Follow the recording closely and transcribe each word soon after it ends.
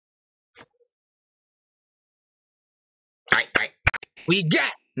we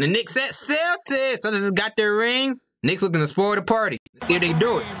got the Knicks at Celtics. So they just got their rings. Knicks looking to spoil the party. Let's see if they can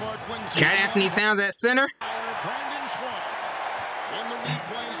do it. Anthony Towns at center.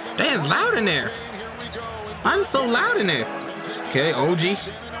 That is loud in there. Why is it so loud in there? Okay, OG.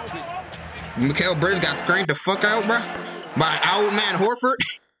 Mikal Bridges got screamed the fuck out, bro. By old man Horford.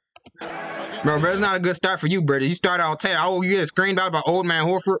 Bro, that's not a good start for you, Bridges. You started out tight. Oh, you get screamed out by old man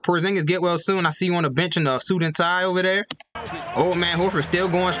Horford. Porzingis get well soon. I see you on the bench in the suit and tie over there. Old man Horford still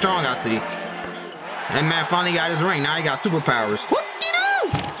going strong, I see. That man finally got his ring. Now he got superpowers.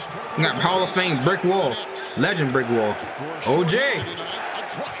 Whoop-de-doo! You got Hall of Fame brick wall. Legend brick wall. OJ.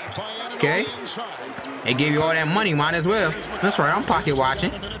 Okay. They gave you all that money, might as well. That's right, I'm pocket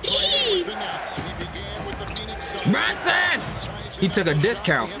watching. Brunson! He took a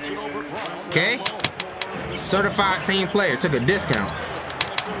discount. Okay. Certified team player took a discount.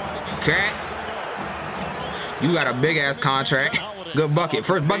 Okay. You got a big ass contract. Good bucket.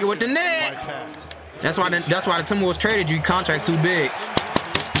 First bucket with the Knicks. That's why the Timberwolves traded you. Contract too big.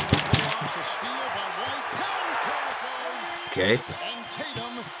 Okay.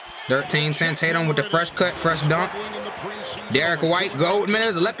 13-10 Tatum with the fresh cut, fresh dunk. Derek White, gold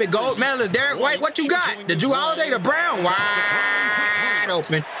medalist, Olympic gold medalist. Derek White, what you got? The Drew Holiday, the Brown, wide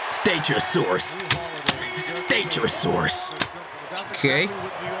open. State your source. State your source. Okay.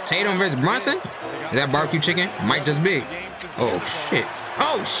 Tatum versus Brunson. Is that barbecue chicken? Might just be. Oh shit.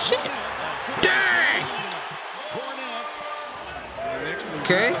 Oh shit. Dang.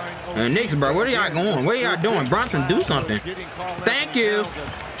 Okay. And Knicks, bro, what are y'all going? What are y'all doing? Brunson, do something. Thank you.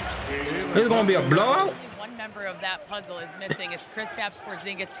 This is gonna be a blowout. One member of that puzzle is missing. It's Kristaps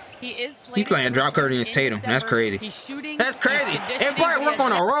Porzingis. He playing drop curry against Tatum. That's crazy. He's shooting. That's crazy. It probably work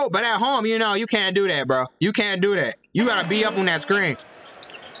on the road, but at home, you know, you can't do that, bro. You can't do that. You gotta be up on that screen.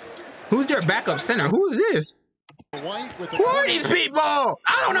 Who's their backup center? Who is this? Who are these people?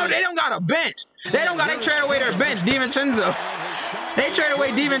 I don't know. They don't got a bench. They traded away their bench, DiVincenzo. They traded away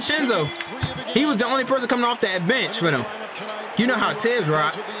DiVincenzo. He was the only person coming off that bench for them. You know how Tibbs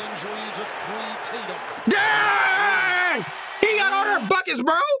rock. Dang! He got all their buckets,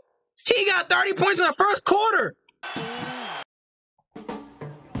 bro. He got 30 points in the first quarter.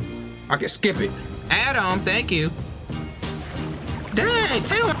 I can skip it. Adam, thank you. Dang,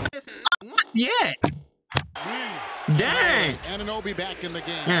 Tatum once yet. Dang.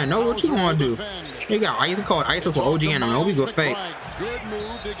 Yeah, know what you gonna do. You got ISO called ISO for OG Anunoby. Go fake.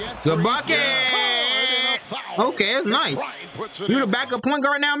 Good bucket. Okay, it's nice. You the backup point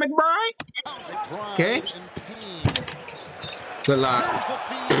guard now, McBride? Okay. Good luck.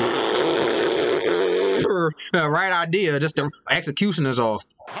 Right idea, just the execution is off.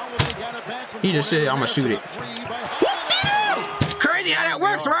 He just said, I'm gonna shoot it. Crazy how that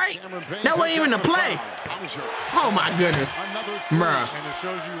works, right? That wasn't even a play. Oh my goodness. Bruh.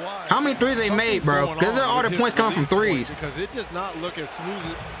 How many threes they made, bro? Because all the points coming from threes. Because it does not look as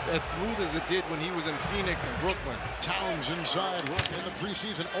smooth as it did when he was in Phoenix and Brooklyn. Towns inside work in the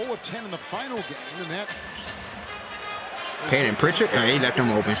preseason, 0 of 10 in the final game, and that. Payton Pritchard? Oh, he left him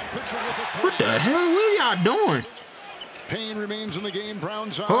open. What the hell? What are y'all doing? Payne remains in the game.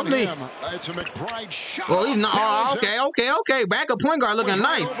 Brown's on hopefully. Him. It's a McBride shot. Well, he's not. Oh, okay. Backup point guard looking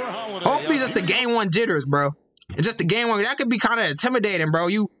nice. Hopefully, just the game one jitters, bro. It's just the game one. That could be kind of intimidating, bro.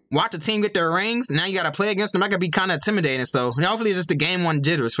 You watch a team get their rings. Now you got to play against them. That could be kind of intimidating. So, hopefully, it's just the game one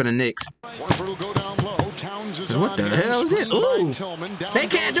jitters for the Knicks. What the hell is this? Ooh. They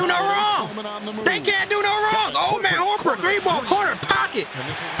can't do no wrong. They can't do no wrong. Old man Horford, 3-ball corner pocket.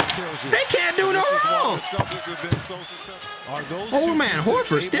 They can't do no wrong. Old man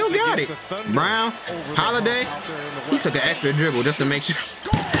Horford still got it. Brown, Holiday, he took an extra dribble just to make sure.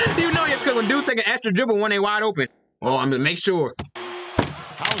 You know you couldn't do take an extra dribble when they wide open. Oh, I'm gonna make sure.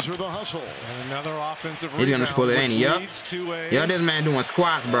 Hauser the hustle. And another offensive He's gonna pull it, ain't he? Yup. Yo, this man doing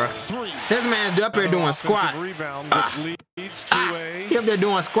squats, bro. This man's up there doing squats. He up there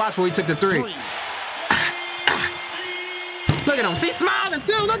doing squats before he took the three. Look at him. See, smiling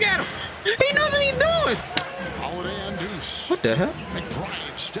too. Look at him. He knows what he's doing. What the hell?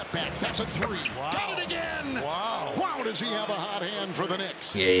 McBride, step back. That's a three. Wow. Got it again. Wow. Wow, does he have a hot hand for the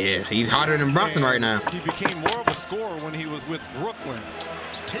Knicks? Yeah. He's hotter than Brunson right now. He became more of a scorer when he was with Brooklyn.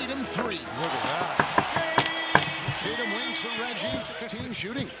 Tatum 3. Look at that. Tatum wings for Reggie. 16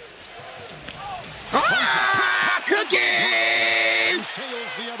 shooting. Ah! Cookies!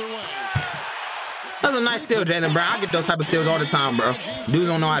 Sails the other way. That's a nice steal, Jaylen Brown. I get those type of steals all the time, bro. Dudes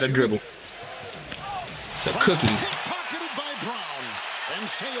don't know how to dribble. So cookies. Pocketed by Brown and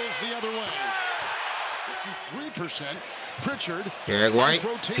sails the other way. 53% Pritchard. Derek White,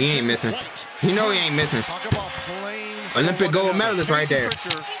 he ain't missing. You know he ain't missing. Talk about playing Olympic gold medalist right there.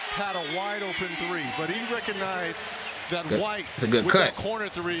 Pritchard had a wide open three, but he recognized that Good. White It's a good with cut. that corner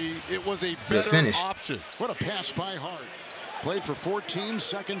three, it was a Good better finish. option. What a pass by Hart. Played for 14,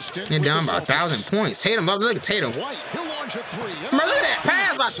 second stint. They're with down the by Celtics. 1,000 points. Tatum, look at Tatum. White, he'll launch a three. Bro, look at that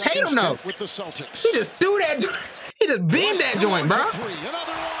pass by Second Tatum, though. stint with the Celtics. He just threw that. He just beamed that joint, bro. Three,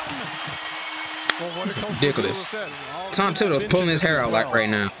 another one. Well, what Coach Ridiculous. Said, all Tom the Thibodeau's pulling his hair out like right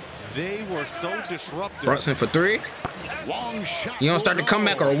now. They were so disruptive. Brunson for 3. Long shot. You gonna start the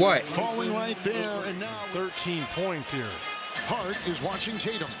comeback or what? Falling right there, and now 13 points here. Hart is watching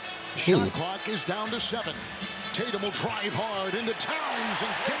Tatum. Shot Ooh. clock is down to 7. Tatum will drive hard into Towns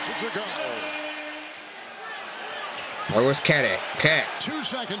and gets it to go. Or where's Cat at? Cat. 2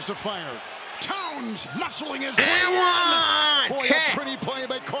 seconds to fire. Towns muscling his And way in. one! Boy, Cat. a pretty play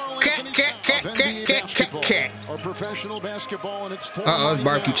by Carl Cat, Anthony cat, cat, Towns. cat, NBA cat, basketball, cat. or professional basketball, and it's 4. It's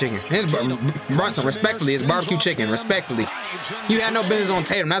barbecue chicken. It's Brunson, respectfully, it's barbecue chicken. Respectfully. You had no business on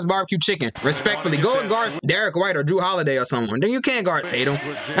Tatum. That's barbecue chicken. Respectfully. Go and guard Derek White or Drew Holiday or someone. Then you can't guard Tatum.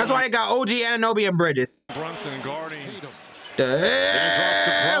 That's why they got OG, Anunoby, and Bridges. Brunson guarding. The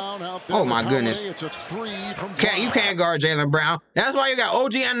hell? Oh, my goodness. It's a 3 from Cat, you can't guard Jaylen Brown. That's why you got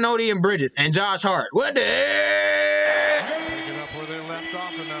OG, Anunoby, and Bridges and Josh Hart. What the hell? Picking up where they left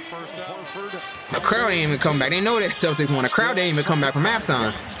off in that first half. The crowd didn't even come back. They know that Celtics won. The crowd didn't even come back from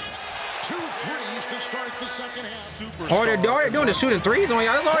halftime. 2 threes to start the second half. All they're doing is shooting threes on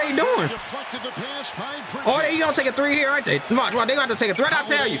y'all. That's all they doing. Deflected the pass by Pritchard. Oh, you gonna take a 3 here, aren't they? Watch, they gonna have to take a 3. I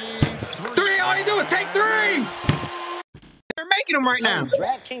tell you. 3, all they do is take 3s. They're making them right now.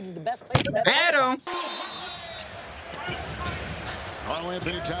 DraftKings is the best place to bet. Adam. Carl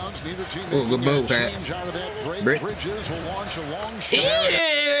Anthony Towns, neither team Ooh, good move, Pat. change out of that break. Brick. Bridges will launch a long shot. Ew!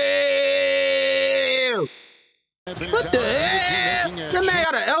 Anthony What the Towns, hell? neither team That man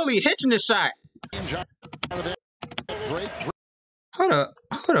got an early hitching the shot. change out of that break. Hold up.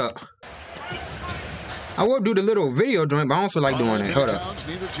 I will do the little video joint, but I don't feel like doing it. Hold up. Towns,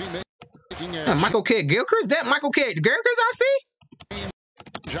 neither team making a Michael Kidd Gilchrist? That Michael Kidd Gilchrist I see? change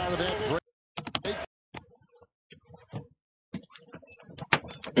out of that break.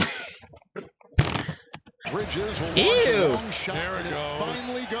 Bridges will launch a Ew. long shot, There it and it goes.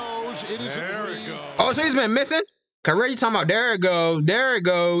 finally goes. It is There a it 3. goes. Oh, so he's been missing? Cause already talking about there it goes.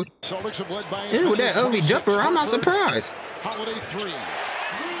 Celtics have led by Ew, that ugly 26. jumper, I'm not surprised. Holiday 3.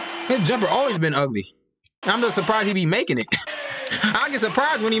 His jumper always been ugly. I'm just surprised he be making it. I get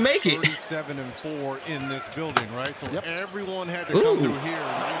surprised when he make it. 37-4 in this building, right? So everyone had to Ooh. come through here.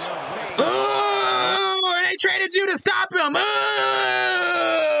 Oh, they traded you to stop him. Oh,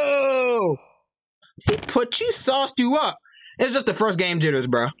 he sauced you up. It's just the first game jitters,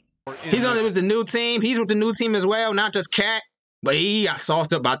 bro. He's on with the new team. He's with the new team as well, not just Cat. But he got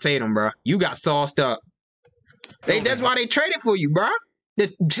sauced up by Tatum, bro. You got sauced up. That's why they traded for you, bro.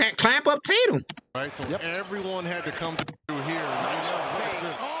 Just clamp up Tatum. Right, so everyone had to come through here.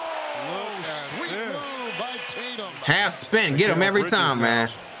 Sweet move by Tatum. Half spin, get him every time, man.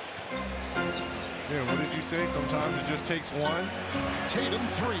 Yeah, what did you say? Sometimes it just takes one. Tatum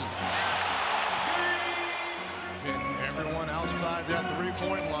 3. And everyone outside that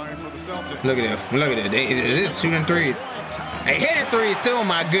three-point line for the Celtics. Look at it. Look at it. They're shooting 3s. They hitting 3s too,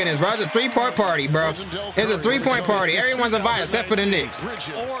 my goodness, bro. It's a 3-part party, bro. It's a 3-point party. Everyone's invited except for the Knicks. Bridges.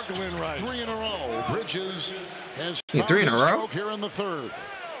 Or Glenn Rice. 3 in a row. Bridges has Yeah, 3 in a found his row? stroke here in the third.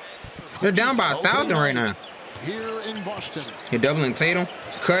 They're down by 1,000 right now. Here in Boston. You're doubling Tatum.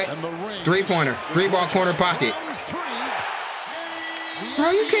 Cut. And the ring. 3-pointer. 3-ball corner pocket.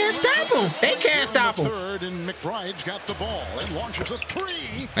 Bro, you can't stop him. They can't stop him. Third, and McBride's got the ball and launches a 3.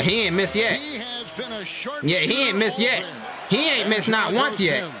 He ain't missed yet. He has been a sharp Yeah, he ain't missed yet. He ain't missed not once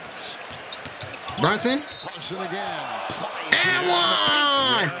yet. Brunson. Brunson again. And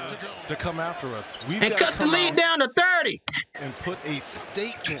one. To come after us. We've And got to cuts the come lead out down to 30. and put a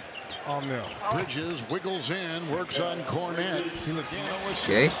statement on them. Bridges wiggles in, works on Cornette. He looks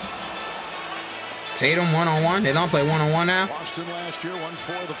Okay. Tatum one-on-one. They don't play one-on-one now. Boston last year won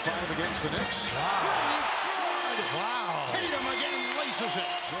 4 of the 5 against the Knicks. Wow. Tatum again laces it.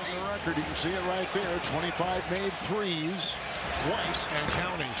 On the record, you can see it right there. 25 made threes. White And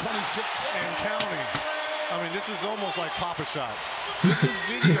counting. 26 And counting. I mean, this is almost like Pop-A-Shot. This is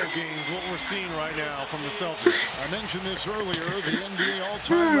video games, what we're seeing right now from the Celtics. I mentioned this earlier. The NBA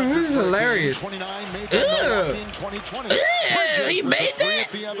all-time record. This is for a game, hilarious. 29 made Ew. in 2020. Ew, Bridges he with made the 3 that?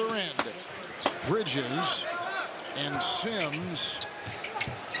 at the other end. Bridges and Sims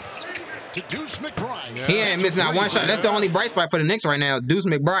to Deuce McBride. He ain't missing not one shot. That's the only bright spot for the Knicks right now. Deuce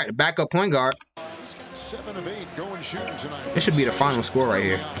McBride, backup point guard. 7 of 8 going shooting tonight. It should be the final score right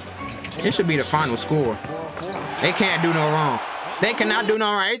here. It should be the final score. They can't do no wrong. They cannot do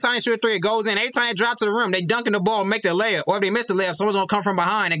no wrong. Every time they shoot a three, it goes in. Every time they drop to the rim, they dunking the ball and make the layup. Or if they miss the layup, someone's going to come from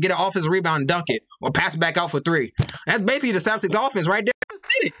behind and get an offensive rebound and dunk it. Or pass it back out for three. That's basically the Celtics offense right there. I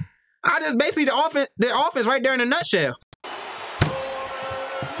said it. I just basically the offense right there in a nutshell.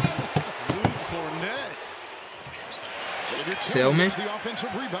 Tell me.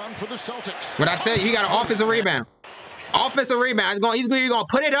 What I tell you, he got an offensive rebound. Offensive rebound. He's either going to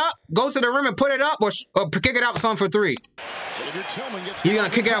put it up, go to the rim and put it up, or kick it out with something for three. He's going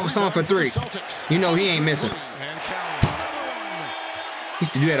to kick it out with something for three. You know he ain't missing. He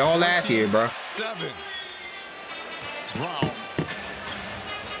used to do that all last year, bro.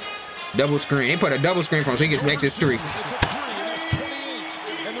 Double screen. They put a double screen for him so he can make this three.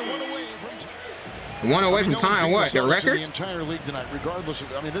 One away from tying what? The record? The entire league tonight, regardless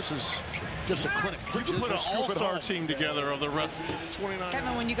of, I mean, this is just a clinic. We could put an all-star team together of the rest of 29.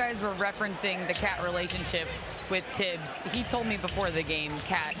 Kevin, when you guys were referencing the Cat relationship with Tibbs, he told me before the game,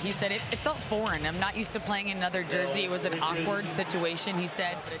 Cat, he said it felt foreign. I'm not used to playing in another jersey. It was an awkward situation, he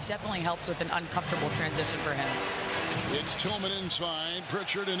said, but it definitely helped with an uncomfortable transition for him. It's Tillman inside,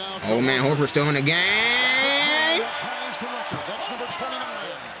 Pritchard and out. Oh man, Horford still in the game. That's number 29.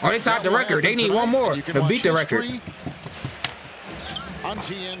 Oh, they tied the record. They need one more to beat the record. On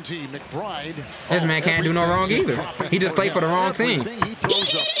TNT, McBride. This man can't do no wrong either. He just played for the wrong team.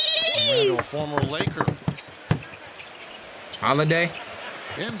 A former Laker. Holiday.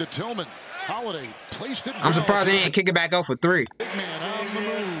 Into Tillman. Holiday placed it. I'm surprised they ain't kick it back out for three.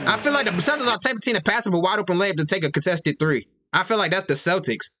 I feel like the Celtics are the type of team to pass up a wide open layup to take a contested three. I feel like that's the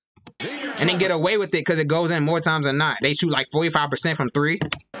Celtics. And they get away with it because it goes in more times than not. They shoot like 45% from three.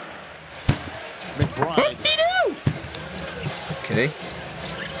 McBride. Okay.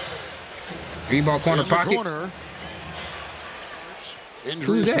 Three ball corner pocket.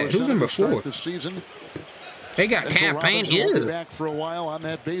 Who's that? Who's in before? They got campaign. Ew. Back for a while on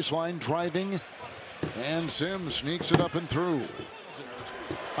that baseline driving. And Sims sneaks it up and through.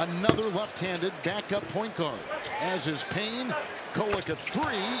 Another left-handed backup point guard. As is Payne. Kolek a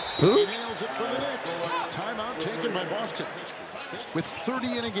three. Who? Nails it for the Knicks. Timeout taken by Boston. With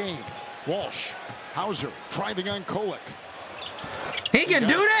 30 in a game. Walsh. Hauser driving on Kolek. He can do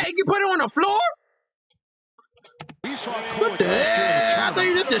that? He can put it on the floor? We saw What the hell? I thought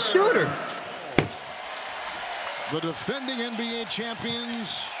you were just a shooter. The defending NBA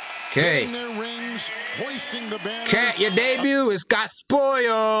champions. Okay. Their rings, hoisting the banner. Cat, your debut has got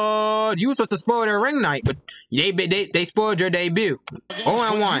spoiled. You were supposed to spoil their ring night, but they spoiled your debut.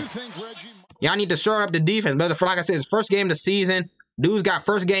 0-1. Y'all need to shore up the defense. But like I said, it's first game of the season. Dudes got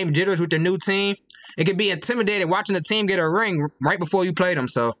first game jitters with their new team. It can be intimidating watching the team get a ring right before you play them.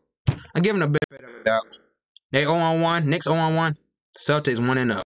 So I give them a bit of a doubt. They 0-1. Knicks 0-1. Celtics 1-0.